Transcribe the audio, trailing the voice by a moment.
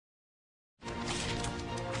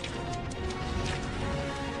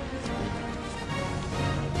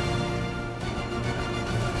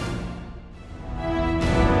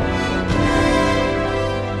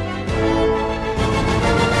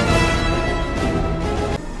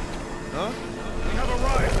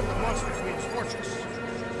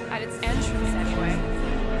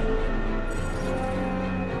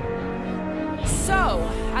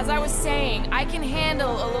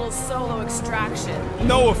little solo extraction.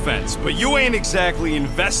 No offense, but you ain't exactly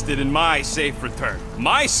invested in my safe return.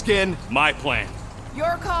 My skin, my plan.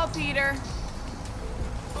 Your call, Peter.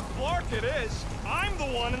 Clark it is. I'm the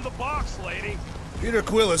one in the box, lady. Peter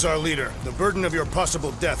Quill is our leader. The burden of your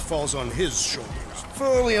possible death falls on his shoulders.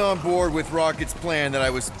 Fully on board with Rocket's plan that I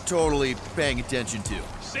was totally paying attention to.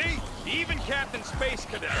 See? Even Captain Space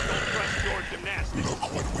Cadet don't trust your gymnastics.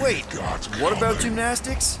 Look what Wait, got what about coming.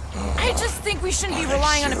 gymnastics? I just think we shouldn't be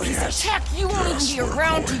relying on a piece of tech you won't even be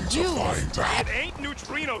around to use. It ain't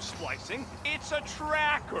neutrino splicing, it's a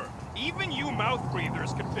tracker. Even you mouth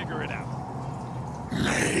breathers can figure it out.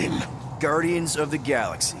 Name? Guardians of the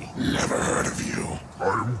Galaxy. Never heard of you.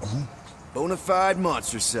 I'm Groot. Bonafide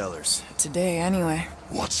monster sellers. Today, anyway.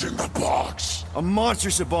 What's in the box? A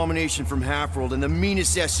monstrous abomination from Half-World and the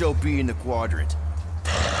meanest SOB in the quadrant.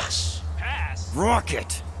 Pass. Pass?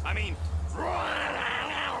 Rocket! I mean...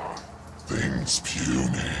 Things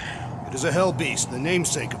puny. It is a hell beast, the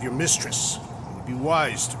namesake of your mistress. It would be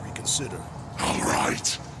wise to reconsider. All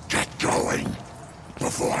right, get going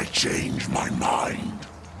before I change my mind.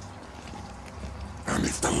 And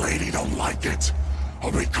if the lady don't like it,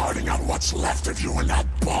 I'll be carting out what's left of you in that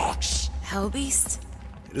box. Hellbeast?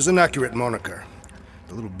 It is an accurate moniker.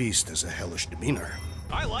 The little beast has a hellish demeanor.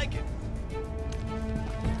 I like it.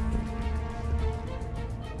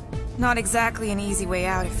 Not exactly an easy way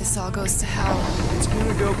out if this all goes to hell. It's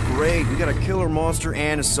gonna go great. We got a killer monster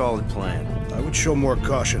and a solid plan. I would show more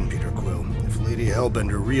caution, Peter Quill. If Lady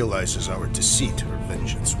Hellbender realizes our deceit, her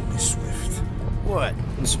vengeance will be swift. What?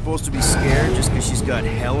 I'm supposed to be scared just because she's got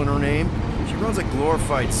hell in her name? She runs a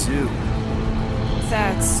glorified zoo.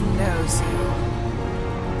 That's no zoo.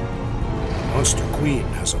 Monster Queen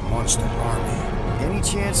has a monster army. Any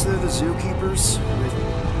chance they're the zookeepers? With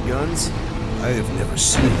guns? I have never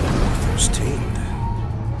seen one first-tamed.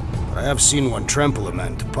 But I have seen one trample a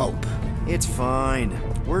man to pulp. It's fine.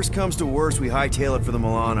 Worst comes to worst, we hightail it for the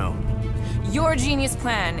Milano. Your genius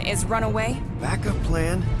plan is run away? Backup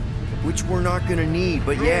plan? Which we're not gonna need,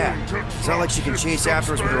 but yeah. It's not like she can chase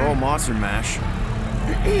after us with her own monster mash.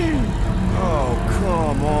 Oh,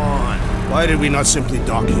 come on. Why did we not simply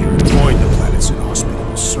dock here and avoid the planet's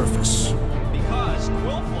inhospitable surface? Because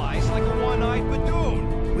Quill flies like a one-eyed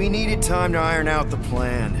Badoon. We needed time to iron out the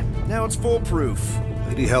plan. Now it's foolproof.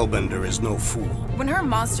 Lady Hellbender is no fool. When her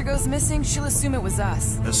monster goes missing, she'll assume it was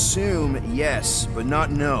us. Assume, yes, but not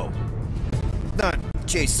no. Not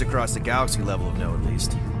chases across the galaxy level of no, at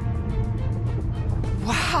least.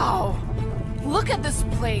 Wow! Look at this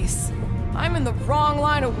place! I'm in the wrong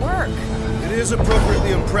line of work. It is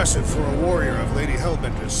appropriately impressive for a warrior of Lady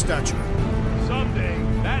Hellbender's stature. Someday,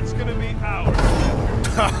 that's gonna be ours.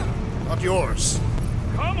 Ha! Not yours.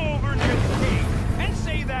 Come over near the gate and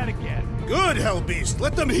say that again. Good, Hellbeast!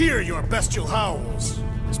 Let them hear your bestial howls!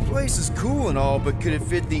 This place is cool and all, but could it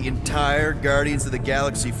fit the entire Guardians of the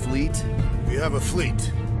Galaxy fleet? We have a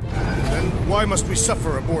fleet. Then why must we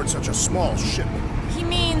suffer aboard such a small ship? He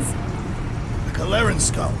means... The Kaleran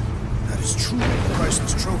skull. That is truly a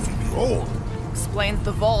priceless trophy. Behold. explains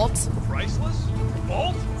the vault. Priceless?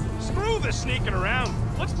 Vault? Screw the sneaking around.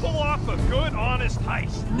 Let's pull off a good, honest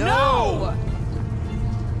heist. No!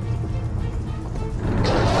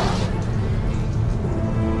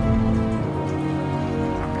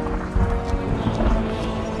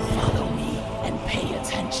 Follow me and pay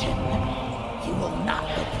attention. You will not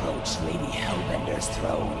approach Lady Hellbender's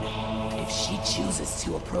throne. If she chooses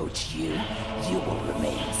to approach you, you will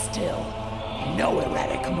remain still. No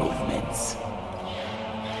erratic movements.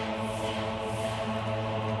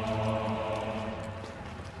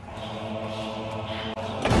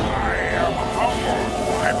 I am humbled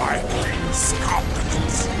by my queen's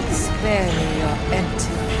competencies. Spare me your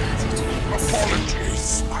empty platitudes.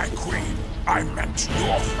 Apologies, my queen. I meant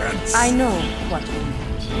no offense. I know what you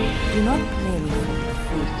meant. Do not blame me for your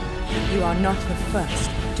food. You are not the first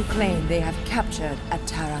to claim they have captured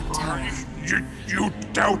Atara Tara. You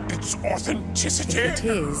doubt its authenticity? If it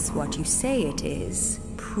is what you say it is,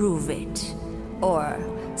 prove it. Or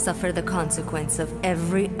suffer the consequence of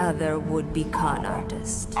every other would-be con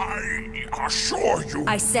artist. I assure you,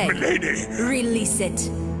 I say, milady. release it.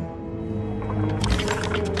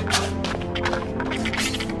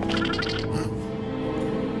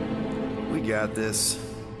 We got this.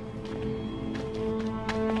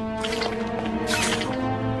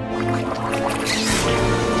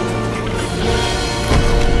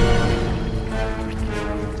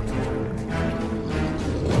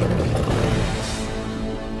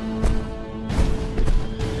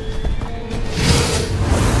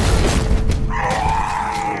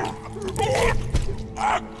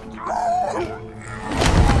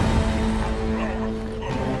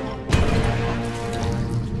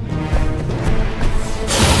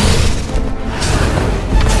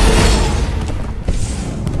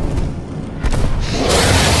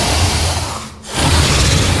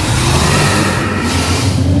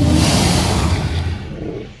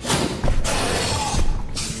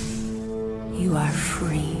 You are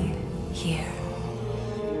free here.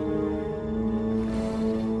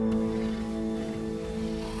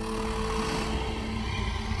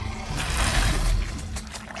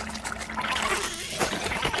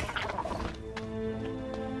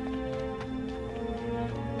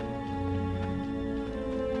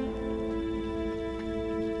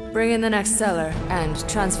 Bring in the next seller and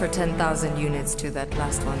transfer 10,000 units to that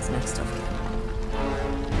last one's next of kin.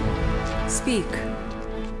 Speak.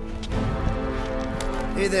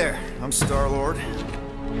 Hey there, I'm Star-Lord.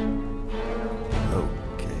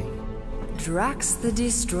 Okay. Drax the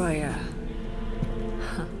Destroyer.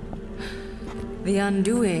 The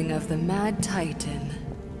undoing of the Mad Titan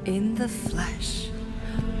in the flesh.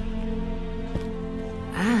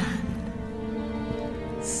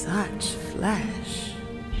 And such flesh.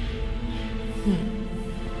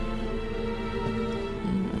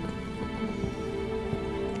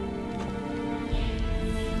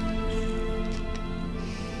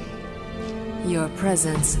 Your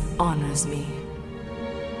presence honors me.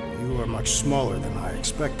 You are much smaller than I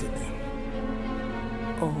expected.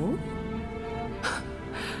 Oh?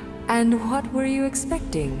 And what were you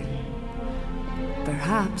expecting?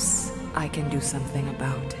 Perhaps I can do something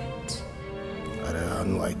about it. But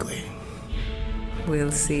unlikely.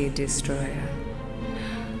 We'll see, Destroyer.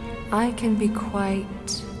 I can be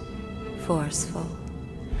quite forceful.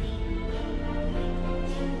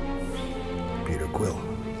 Peter Quill.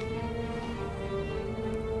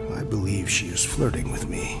 I believe she is flirting with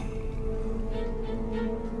me.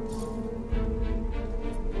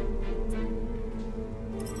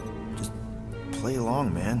 Just play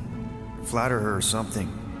along, man. Flatter her or something.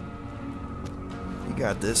 You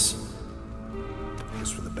got this.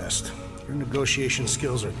 It's for the best. Your negotiation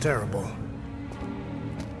skills are terrible.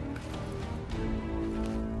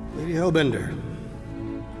 Lady Hellbender,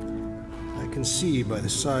 I can see by the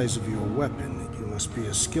size of your weapon that you must be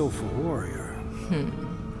a skillful warrior.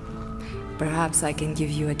 Perhaps I can give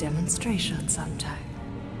you a demonstration sometime.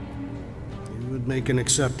 You would make an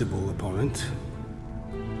acceptable opponent.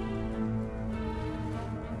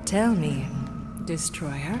 Tell me,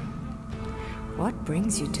 Destroyer, what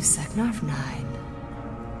brings you to Seknarf 9?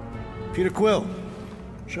 Peter Quill,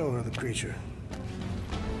 show her the creature.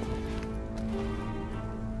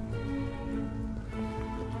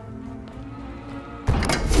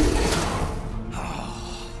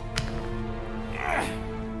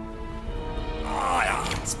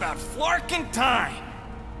 It's about flarkin' time!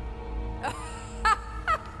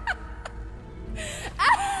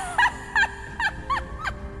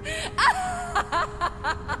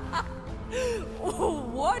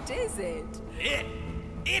 What is it?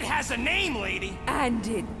 It has a name, lady! And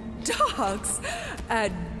it talks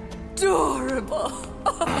adorable.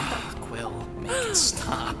 Quill, make it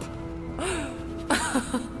stop.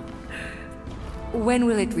 When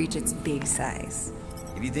will it reach its big size?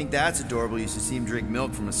 If you think that's adorable, you should see him drink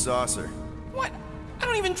milk from a saucer. What? I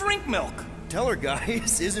don't even drink milk! Tell her,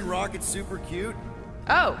 guys, isn't Rocket super cute?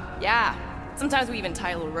 Oh, yeah. Sometimes we even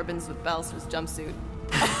tie little ribbons with bells to his jumpsuit.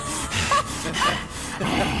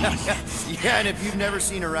 Yeah, and if you've never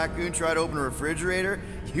seen a raccoon try to open a refrigerator,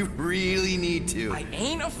 you really need to. I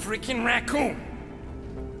ain't a freaking raccoon!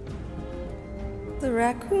 The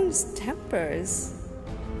raccoon's temper's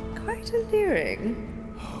quite alluring.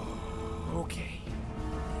 Okay.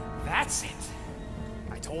 That's it.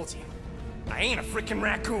 I told you. I ain't a freaking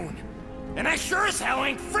raccoon. And I sure as hell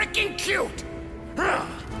ain't freaking cute! Ah!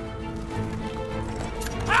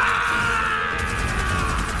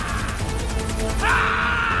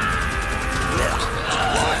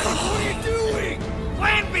 What are you doing?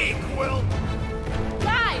 Plan B, Quill!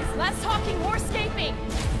 Guys, less talking, more escaping.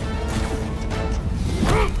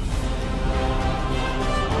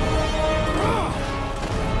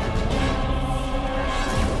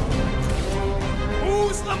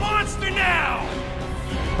 Who's the monster now?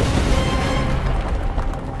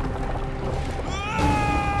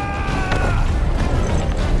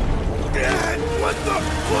 What the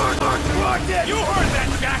fuck? Rocket! You heard that,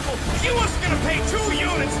 Jackal! You was gonna pay 2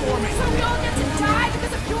 units for me! So we all get to die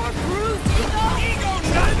because of your bruised ego? Ego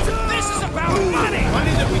nuts! This is about money!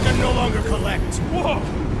 Money that we can no longer collect. Whoa!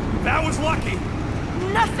 That was lucky!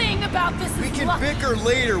 Nothing about this We is can luck. bicker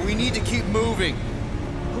later. We need to keep moving.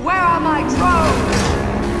 Where are my drones?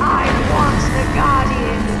 I want the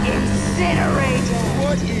Guardians incinerated!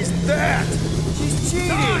 What is that? She's cheating!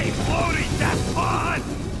 Die, floaty, that pond!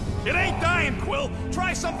 It ain't dying, Quill.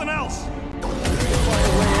 Try something else.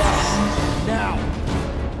 Now.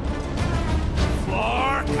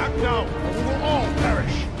 Flar! No, we will all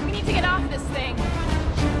perish. We need to get off this thing.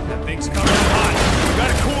 That thing's coming hot. We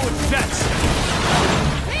gotta cool its jets.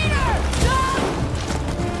 Peter! Stop!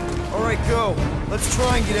 Let's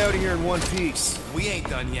try and get out of here in one piece. We ain't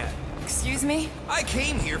done yet. Excuse me? I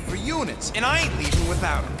came here for units, and I ain't leaving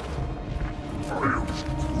without them.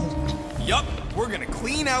 Yup, we're gonna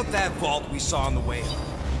clean out that vault we saw on the way up.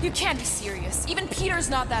 You can't be serious. Even Peter's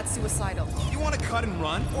not that suicidal. You wanna cut and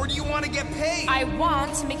run, or do you wanna get paid? I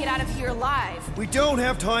want to make it out of here alive. We don't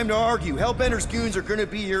have time to argue. Hellbender's goons are gonna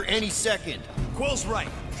be here any second. Quill's right.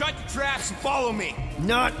 Shut your traps and follow me.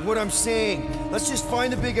 Not what I'm saying. Let's just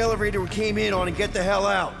find the big elevator we came in on and get the hell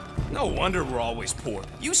out. No wonder we're always poor.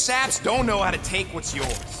 You saps don't know how to take what's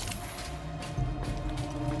yours.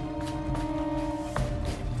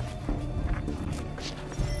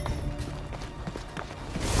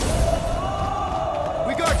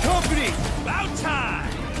 We got company! About time!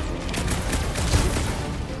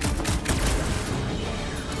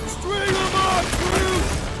 String them up, crew!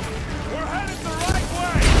 We're headed the right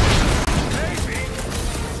way! Maybe.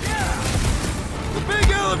 Yeah! The big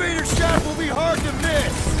elevator shaft will be hard to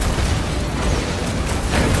miss!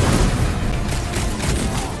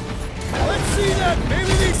 Let's see that!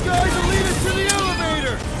 Maybe these guys will lead us to the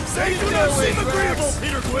elevator! They do not seem agreeable,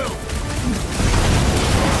 Peter Quill!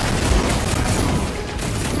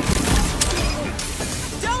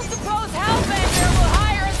 Don't suppose Hellbender will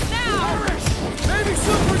hire us now! Maybe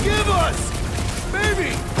she'll forgive us!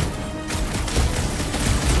 Maybe!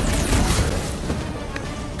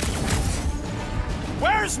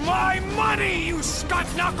 Where's my money, you scut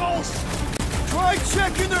knuckles? Try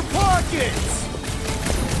checking their pockets!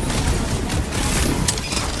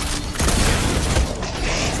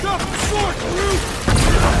 Stop short, crew!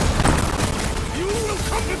 You will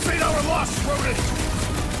compensate our loss, Rodent!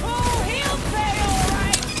 Oh, he'll pay all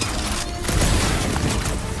right!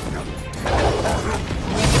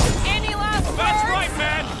 Any last words? That's right,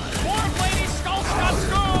 man! More Lady Skull Scott's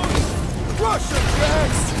goons! Rush them,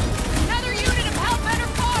 Jax! Another unit of Hellbender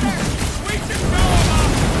fodder! We can go about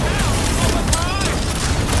now all the time!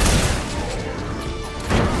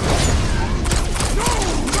 No,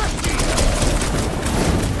 Lefty!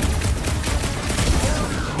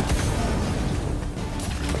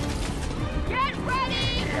 Get ready!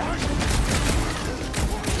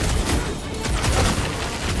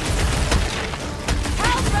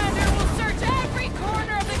 Hellbender will search every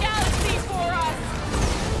corner of the galaxy for us!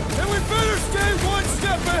 And we better stay one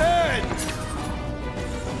step ahead!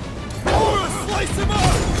 Or slice them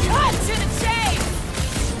up! Cut to the chase!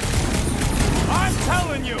 I'm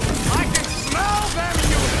telling you, I can smell them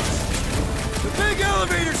units! The big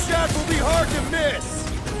elevator shaft will be hard to miss!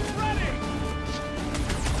 Ready!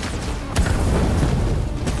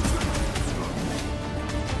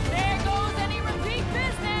 There goes any repeat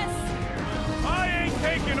business! I ain't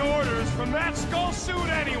taking orders from that skull suit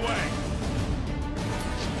anyway!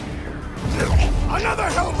 Another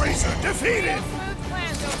Hellraiser defeated! No smooth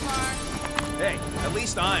plan so far. Hey, at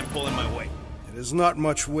least I'm pulling my weight. It is not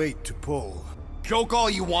much weight to pull. Joke all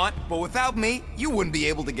you want, but without me, you wouldn't be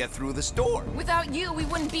able to get through this door. Without you, we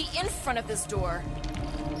wouldn't be in front of this door.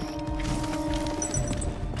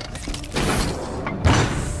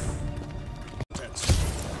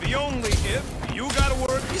 The only if, you got a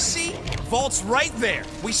word? You see, vault's right there.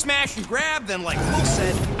 We smash and grab, then like Will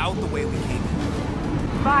said, out the way we came in.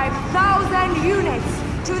 5,000 units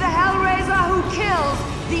to the Hellraiser who kills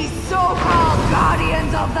these so-called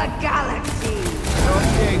Guardians of the Galaxy!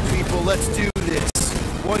 Okay, people, let's do this.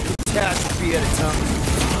 One catastrophe at a time.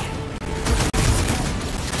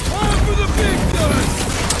 On for the big guns!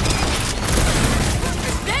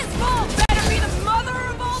 This vault better be the mother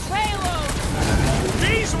of all payloads!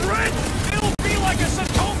 These rent, it'll be like a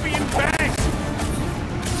Sotopian bank.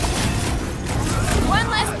 One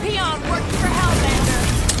less peon working for Hellbender.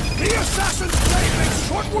 The assassin's blade makes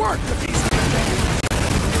short work of these things!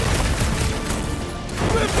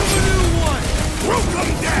 Rip them a new one!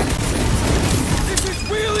 Welcome, death! This is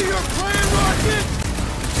really your plan, Rocket?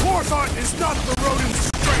 Forethought is not the rodent's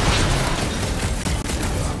strength!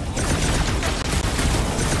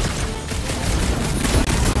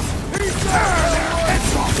 He's Tear their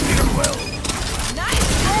heads off, Peter Will! Nice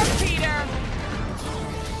work, Peter!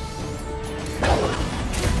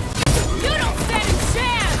 You don't stand a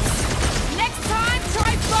chance! Next time,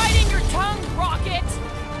 try biting your tongue, Rocket!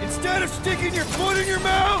 Instead of sticking your foot in your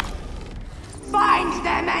mouth, Find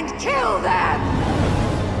them and kill them!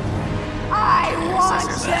 I want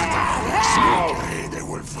their head! Slowly they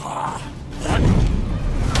will fall.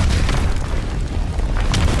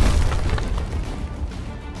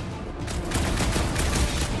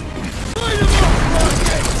 light him up,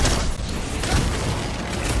 Rocket!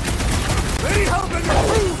 Lady Hellbender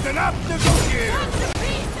proved an apt negotiator!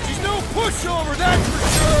 She's no pushover, that's for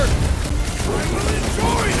sure! I will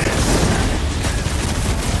enjoy this!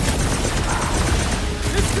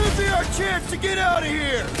 chance to get out of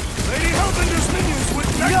here! Lady Hellbender's minions would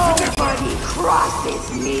beg to differ. Nobody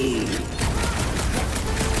crosses me!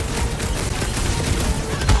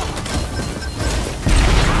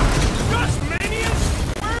 Just minions?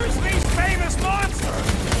 Where's these famous monsters?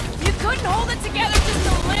 You couldn't hold it together just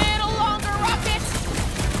a little longer, Rocket?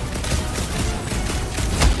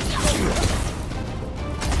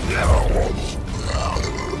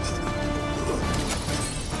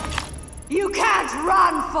 You can't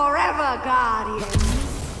run forever, Guardian!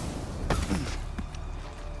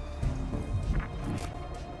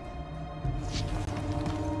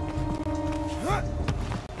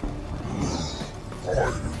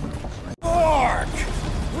 Mark!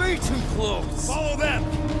 Way too close! Follow them.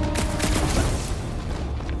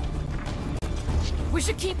 We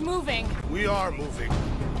should keep moving. We are moving.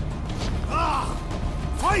 Ah!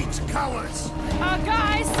 Fight, cowards!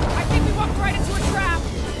 Guys, I think we walked right into a trap.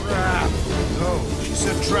 Trap. No, she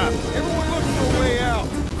said trap. Everyone look for a way out!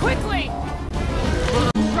 Quickly!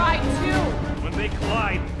 Try to. When they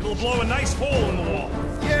collide, it'll blow a nice hole in the wall.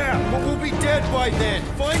 Yeah, but we'll be dead by then.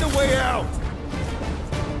 Find a way out!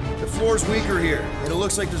 The floor's weaker here, and it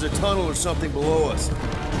looks like there's a tunnel or something below us.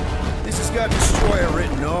 This has got Destroyer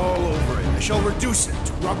written all over it. I shall reduce it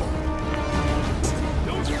to rubble.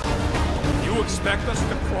 You expect us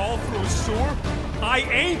to crawl through a sewer? I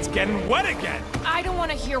ain't getting wet again! I don't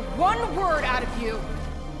want to hear one word out of you.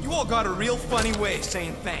 You all got a real funny way of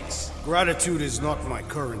saying thanks. Gratitude is not my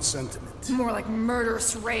current sentiment. More like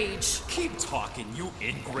murderous rage. Keep talking, you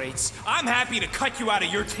ingrates. I'm happy to cut you out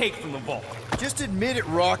of your take from the vault. Just admit it,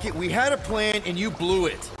 Rocket. We had a plan, and you blew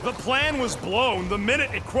it. The plan was blown the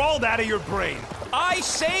minute it crawled out of your brain. I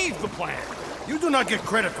saved the plan. You do not get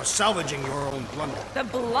credit for salvaging your own blunder. The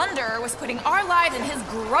blunder was putting our lives in his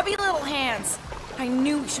grubby little hands. I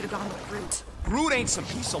knew we should have gone with Groot. Groot ain't some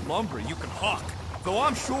piece of lumber you can hawk. Though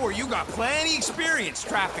I'm sure you got plenty experience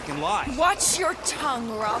trafficking lies. Watch your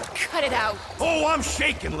tongue, or I'll cut it out. Oh, I'm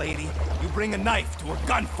shaking, lady. You bring a knife to a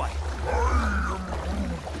gunfight.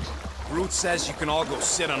 Groot says you can all go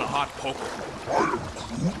sit on a hot poker.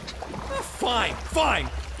 Fine, fine.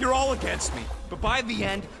 You're all against me. But by the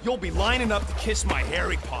end, you'll be lining up to kiss my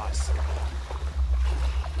hairy paws.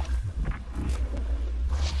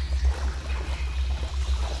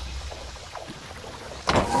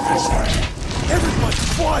 Everybody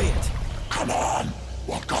quiet! Come on!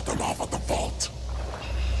 We'll cut them off at the vault.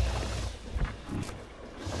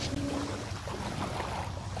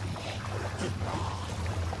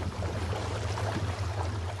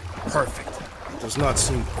 Perfect. It does not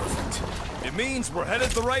seem perfect. It means we're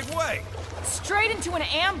headed the right way. Straight into an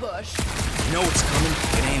ambush. You know what's coming?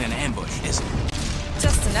 It ain't an ambush, is it?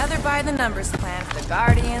 Just another by-the-numbers plan for the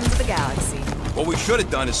Guardians of the Galaxy. What we should have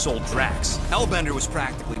done is sold Drax. Hellbender was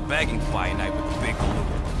practically begging to buy a night with the big loot.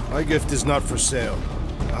 My gift is not for sale.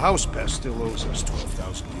 The house pest still owes us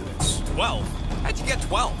 12,000 units. 12? How'd you get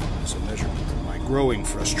 12? It's a measurement of my growing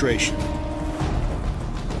frustration.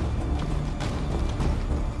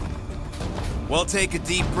 Well, take a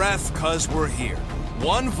deep breath, cause we're here.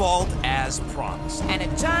 One vault as promised. And a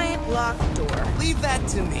giant locked door. Leave that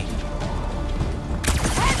to me.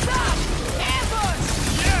 Heads up! Ambush!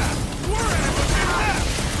 Yeah, we're ambushing them!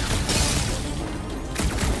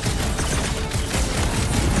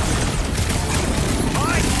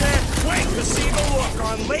 I can't wait to see the look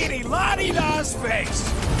on Lady La-Di-Da's face!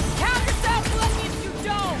 Count yourself lucky if you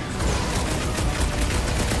don't!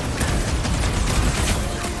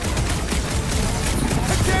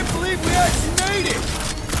 I can't believe we actually made it!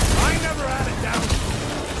 I never had a doubt.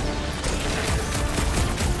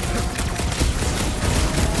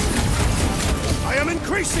 I am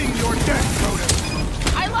increasing your death totem.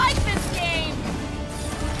 I like this game!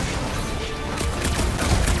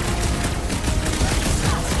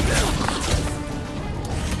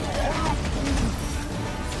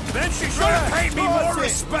 Then she should have paid me more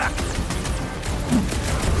respect.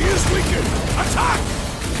 He is weakened. Attack!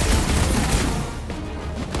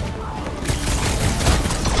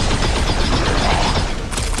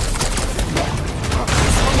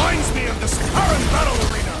 Reminds me of this current battle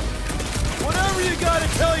arena. Whatever you gotta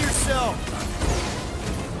tell yourself!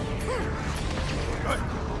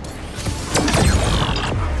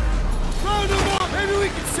 Round them up! Maybe we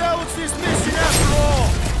can salvage this mission after all!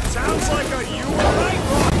 Sounds like a you right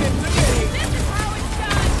rocket to me. This is how it's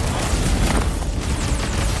done!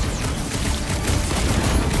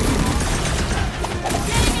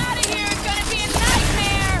 Getting out of here is gonna be a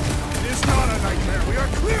nightmare! It is not a nightmare. We are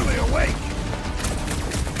clearly awake.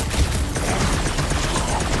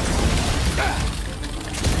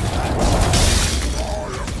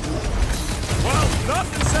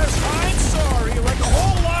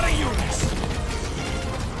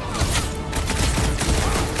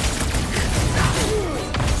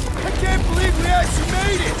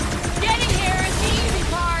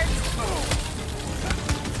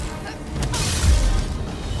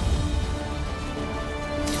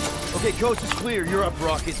 coast is clear. You're up,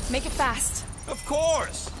 Rocket. Make it fast. Of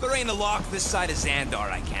course! There ain't a lock this side of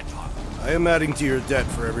Xandar I can't talk. I am adding to your debt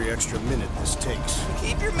for every extra minute this takes.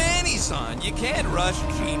 Keep your manis on. You can't rush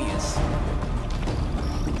genius.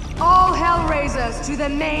 All Hellraisers to the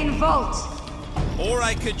main vault! Or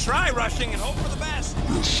I could try rushing and hope for the best.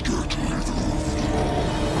 You're scared to leave the roof.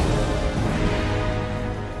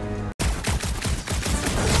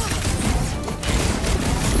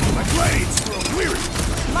 My blades grow weary.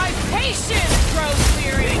 My patience grows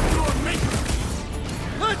weary.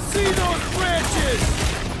 Let's see those branches!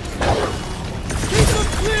 Keep them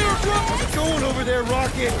clear, bro! How's it going over there,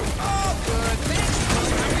 Rocket? Oh, good. Thanks. How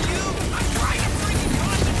are you? I'm trying to freaking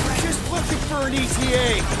concentrate. Just looking for an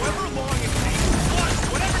ETA. However long it takes. Plus,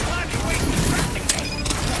 whatever time you wait distracting me.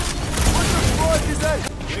 What the fuck is that?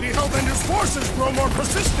 Lady Hellbender's forces grow more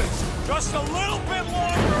persistent. Just a little bit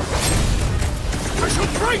longer. I shall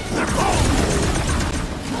break their bones!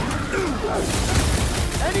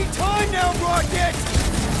 Any time now, Rocket!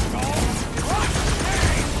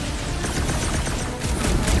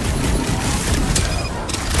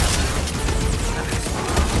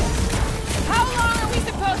 How long are we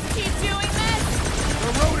supposed to keep doing this?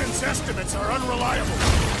 The rodents' estimates are unreliable.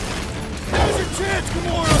 Now's your chance,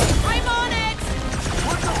 Gamora! I'm on it!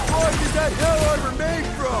 What the fuck is that hell armor made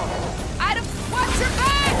from? I don't... Watch your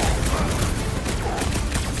back!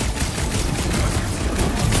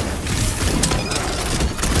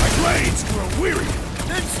 My blades grow weary.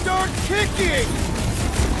 Then start kicking!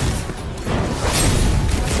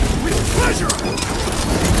 With pleasure!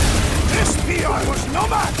 This peon was no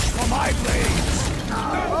match for my blades!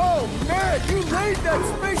 Oh, man, you laid that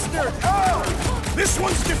space nerd out! This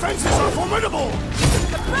one's defenses are formidable!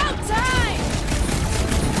 About time!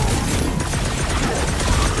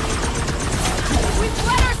 We've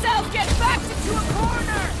let ourselves get backed into a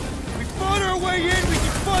corner! We fought our way in, we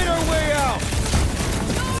can fight our way out!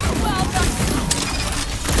 You're welcome!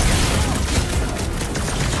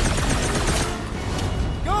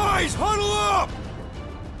 Guys, huddle up!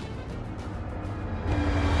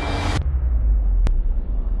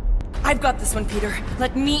 I've got this one, Peter.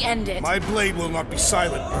 Let me end it. My blade will not be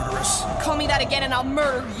silent, murderess. Call me that again and I'll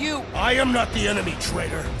murder you! I am not the enemy,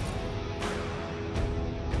 traitor.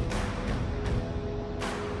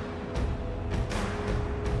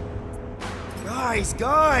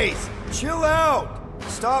 Guys, chill out!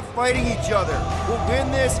 Stop fighting each other. We'll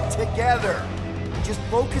win this together. Just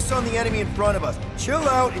focus on the enemy in front of us. Chill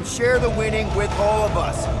out and share the winning with all of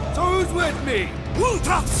us. So who's with me?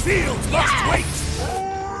 Wultop's fields must wait!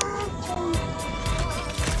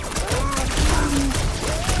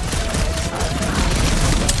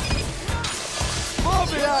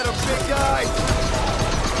 Move it at him, big guy!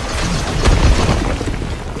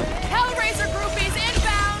 Hellraiser groupies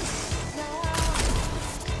inbound!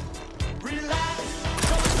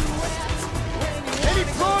 Any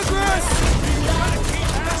progress?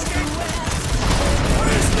 What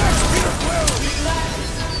is next, Peter Quill?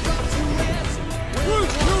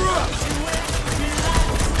 Groot, you're up!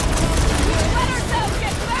 Let ourselves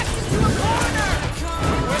get backed into a corner!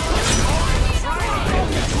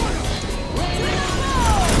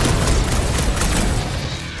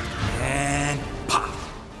 And pop.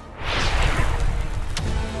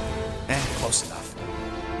 Close enough.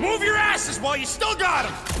 Move your asses while you still got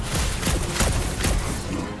him!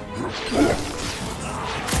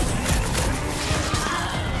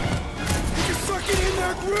 Did you suck it in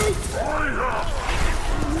there, Groot?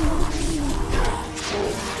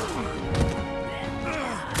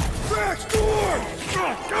 Drax, door!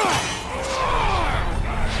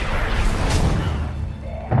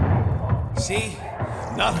 See?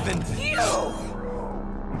 Nothing.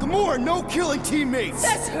 Gamora, no killing teammates!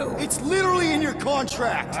 Says who? It's literally in your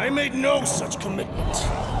contract! I made no such commitment.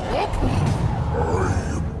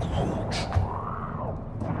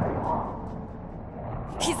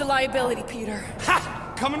 He's a liability, Peter.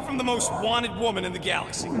 Ha! Coming from the most wanted woman in the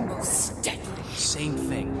galaxy. Most deadly. Same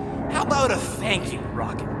thing. How about a thank you,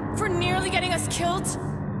 Rocket? For nearly getting us killed?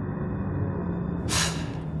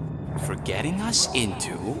 For getting us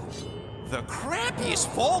into the crappiest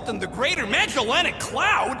vault in the greater Magellanic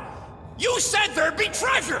Cloud? You said there'd be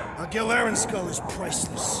treasure! A Galaran skull is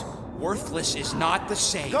priceless. Worthless is not the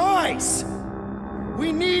same. Guys!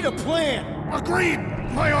 We need a plan! Agreed!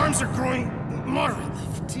 My arms are growing moderately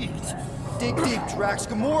fatigued. Dig deep, Drax.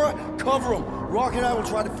 Gamora, cover him. Rocket and I will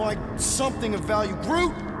try to find something of value.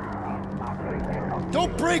 Groot!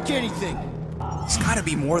 Don't break anything! It's gotta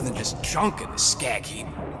be more than just junk in the skag heap.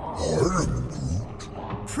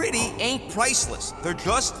 Pretty ain't priceless. They're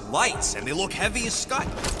just lights, and they look heavy as scut.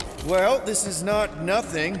 Well, this is not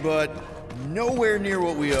nothing, but nowhere near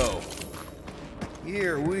what we owe.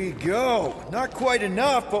 Here we go. Not quite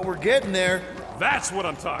enough, but we're getting there. That's what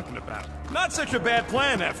I'm talking about. Not such a bad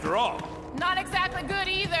plan after all. Not exactly good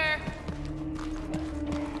either.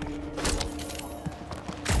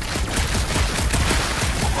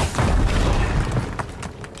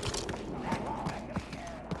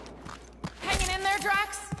 Hanging in there,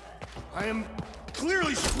 Drax? I am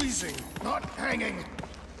clearly squeezing, not hanging.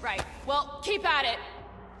 Right. Well, keep at it.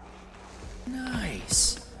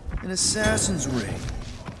 Nice. An assassin's ring.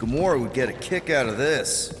 Gamora would get a kick out of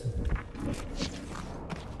this.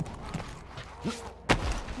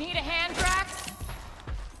 Need a hand, Drax?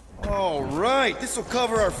 All right, this'll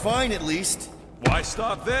cover our fine at least. Why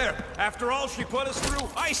stop there? After all she put us through,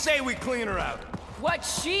 I say we clean her out. What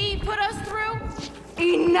she put us through?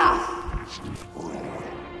 Enough!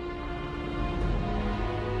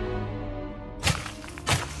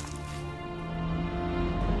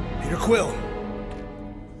 Peter Quill.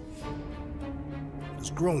 It's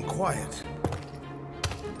grown quiet.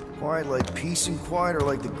 Quiet like peace and quiet, or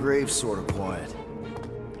like the grave sort of quiet?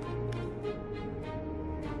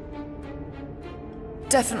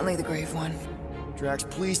 Definitely the grave one. Drax,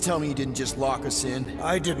 please tell me you didn't just lock us in.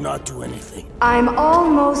 I did not do anything. I'm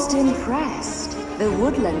almost impressed. The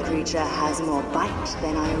woodland creature has more bite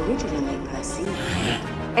than I originally perceived.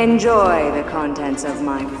 Enjoy the contents of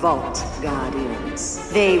my vault,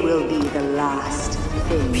 Guardians. They will be the last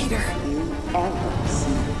thing you ever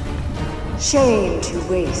see. Shame to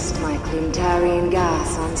waste my Clintarian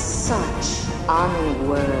gas on such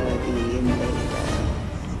unworthy invaders.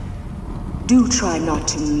 Do try not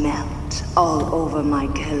to melt all over my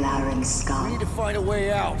Kalaran skull. We need to find a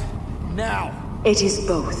way out. Now! It is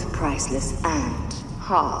both priceless and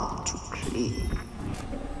hard to clean.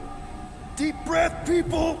 Deep breath,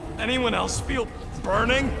 people! Anyone else feel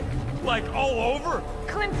burning? Like all over?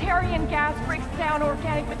 Clintarian gas breaks down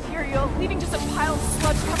organic material, leaving just a pile of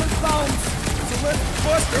sludge-covered bones. So let's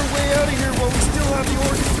bust our way out of here while we still have the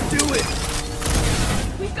organs to do it!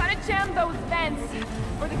 We've got to jam those vents,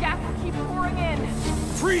 or the gas will keep pouring in.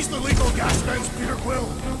 Freeze the legal gas vents, Peter Quill!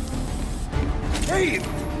 Hey!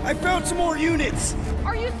 I found some more units!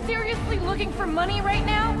 Are you seriously looking for money right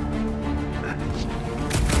now?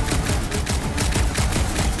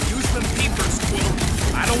 Use them peepers, Quill.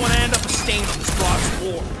 I don't want to end up a stain on this God's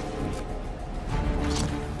floor.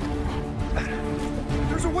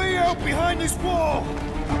 There's a way out behind this wall!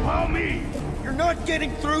 Allow me! You're not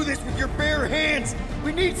getting through this with your bare hands!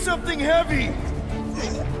 We need something heavy!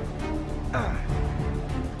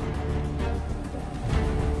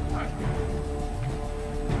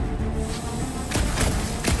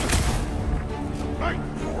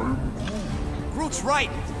 Groot's right.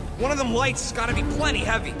 One of them lights has got to be plenty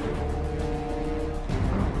heavy.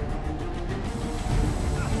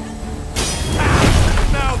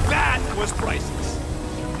 Now that was priceless.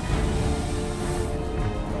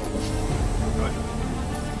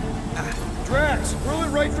 Drax, roll it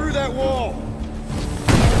right through that wall!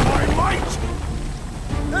 My might!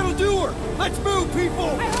 That'll do her! Let's move,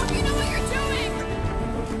 people! I hope you know what you're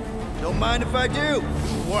doing! Don't mind if I do.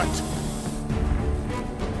 What?